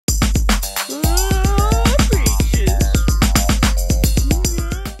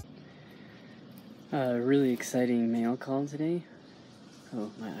Really exciting mail call today.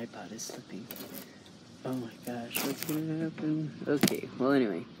 Oh, my iPod is slipping. Oh my gosh, what's gonna happen? Okay, well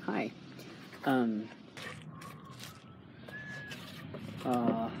anyway, hi. Can't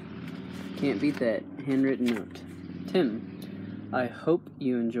beat that handwritten note. Tim, I hope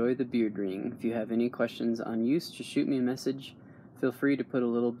you enjoy the beard ring. If you have any questions on use, just shoot me a message. Feel free to put a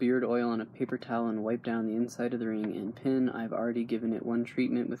little beard oil on a paper towel and wipe down the inside of the ring and pin. I've already given it one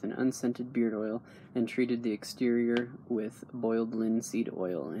treatment with an unscented beard oil and treated the exterior with boiled linseed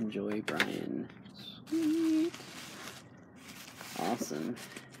oil. Enjoy, Brian. Sweet. Awesome.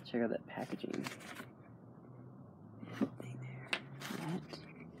 Check out that packaging. That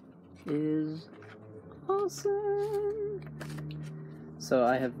is awesome. So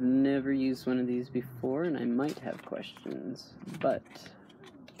I have never used one of these before, and I might have questions, but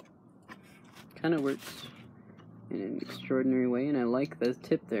kind of works in an extraordinary way, and I like the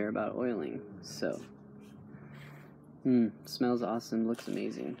tip there about oiling. So, smells awesome, looks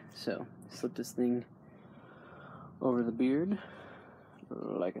amazing. So, slip this thing over the beard,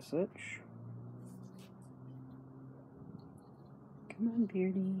 like such. Come on,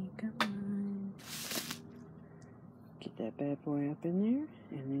 beardy, come on. Get that bad boy up in there,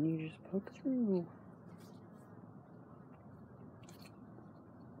 and then you just poke through.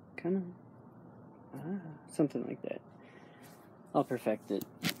 Come on. Something like that. I'll perfect it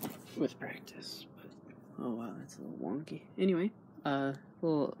with practice. But, oh wow, that's a little wonky. Anyway,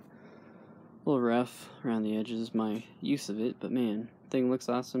 little rough around the edges, my use of it, but man, thing looks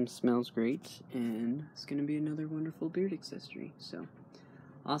awesome, smells great, and it's gonna be another wonderful beard accessory. So,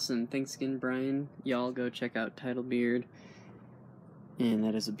 awesome. Thanks again, Brian. Y'all go check out Title Beard. And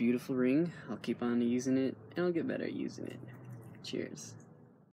that is a beautiful ring. I'll keep on using it, and I'll get better at using it. Cheers.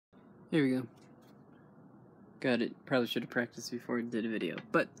 There we go. Got it. Probably should have practiced before I did a video,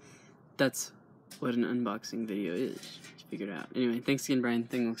 but that's what an unboxing video is. Just figured it out. Anyway, thanks again, Brian.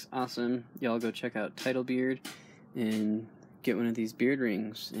 Thing looks awesome. Y'all go check out Title Beard and get one of these beard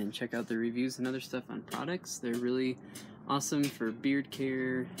rings and check out the reviews and other stuff on products. They're really awesome for beard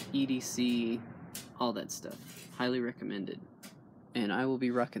care, EDC, all that stuff. Highly recommended. And I will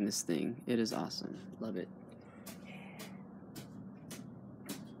be rocking this thing. It is awesome. Love it.